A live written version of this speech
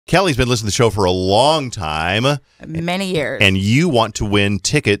Kelly's been listening to the show for a long time. Many years. And you want to win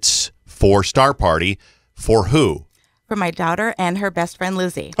tickets for Star Party for who? For my daughter and her best friend,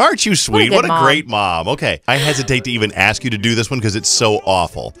 Lizzie. Aren't you sweet? What a mom. great mom. Okay. I hesitate to even ask you to do this one because it's so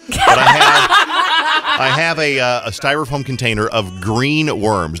awful. But I have a styrofoam container of green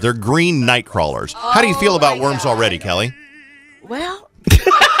worms. They're green night crawlers. How do you feel about worms already, Kelly? Well...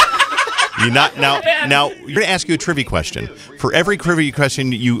 Now you're going to ask you a trivia question. For every trivia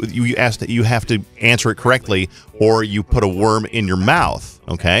question you ask, that you have to answer it correctly, or you put a worm in your mouth.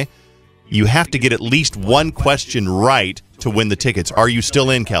 Okay, you have to get at least one question right to win the tickets. Are you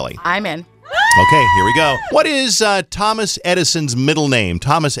still in, Kelly? I'm in. Okay, here we go. What is Thomas Edison's middle name?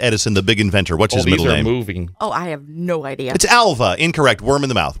 Thomas Edison, the big inventor. What's his middle name? Moving. Oh, I have no idea. It's Alva. Incorrect. Worm in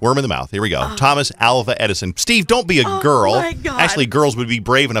the mouth. Worm in the mouth. Here we go. Thomas Alva Edison. Steve, don't be a girl. My God. Actually, girls would be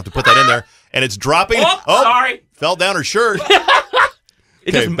brave enough to put that in there. And it's dropping. Oh, sorry. Fell down her shirt.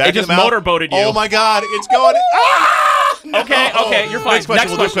 It just motorboated you. Oh, my God. It's going. Okay, you're fine.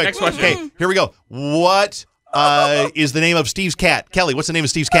 Next question. Okay, here we go. What is the name of Steve's cat? Kelly, what's the name of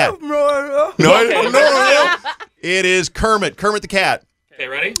Steve's cat? No. It is Kermit. Kermit the cat. Okay,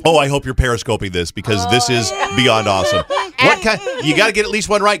 ready? Oh, I hope you're periscoping this because this is beyond awesome. You got to get at least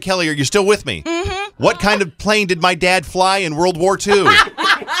one right, Kelly. Are you still with me? Mm-hmm. What kind of plane did my dad fly in World War II?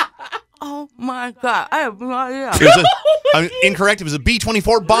 Oh, my God. I have no idea. Incorrect. It was a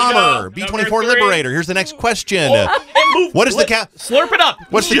B-24 bomber. B-24 Liberator. Here's the next question. What is the Slurp it up.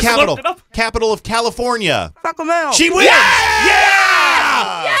 What's the capital? Capital of California. Sacramento. She wins.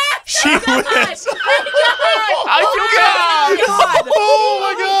 Yeah! She wins. I feel bad. Oh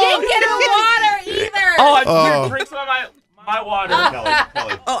my God. Didn't get her water either. Oh, I'm here. Drink some of my water.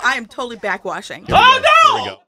 Kelly. Oh, I am totally backwashing. Oh, no! Here we go.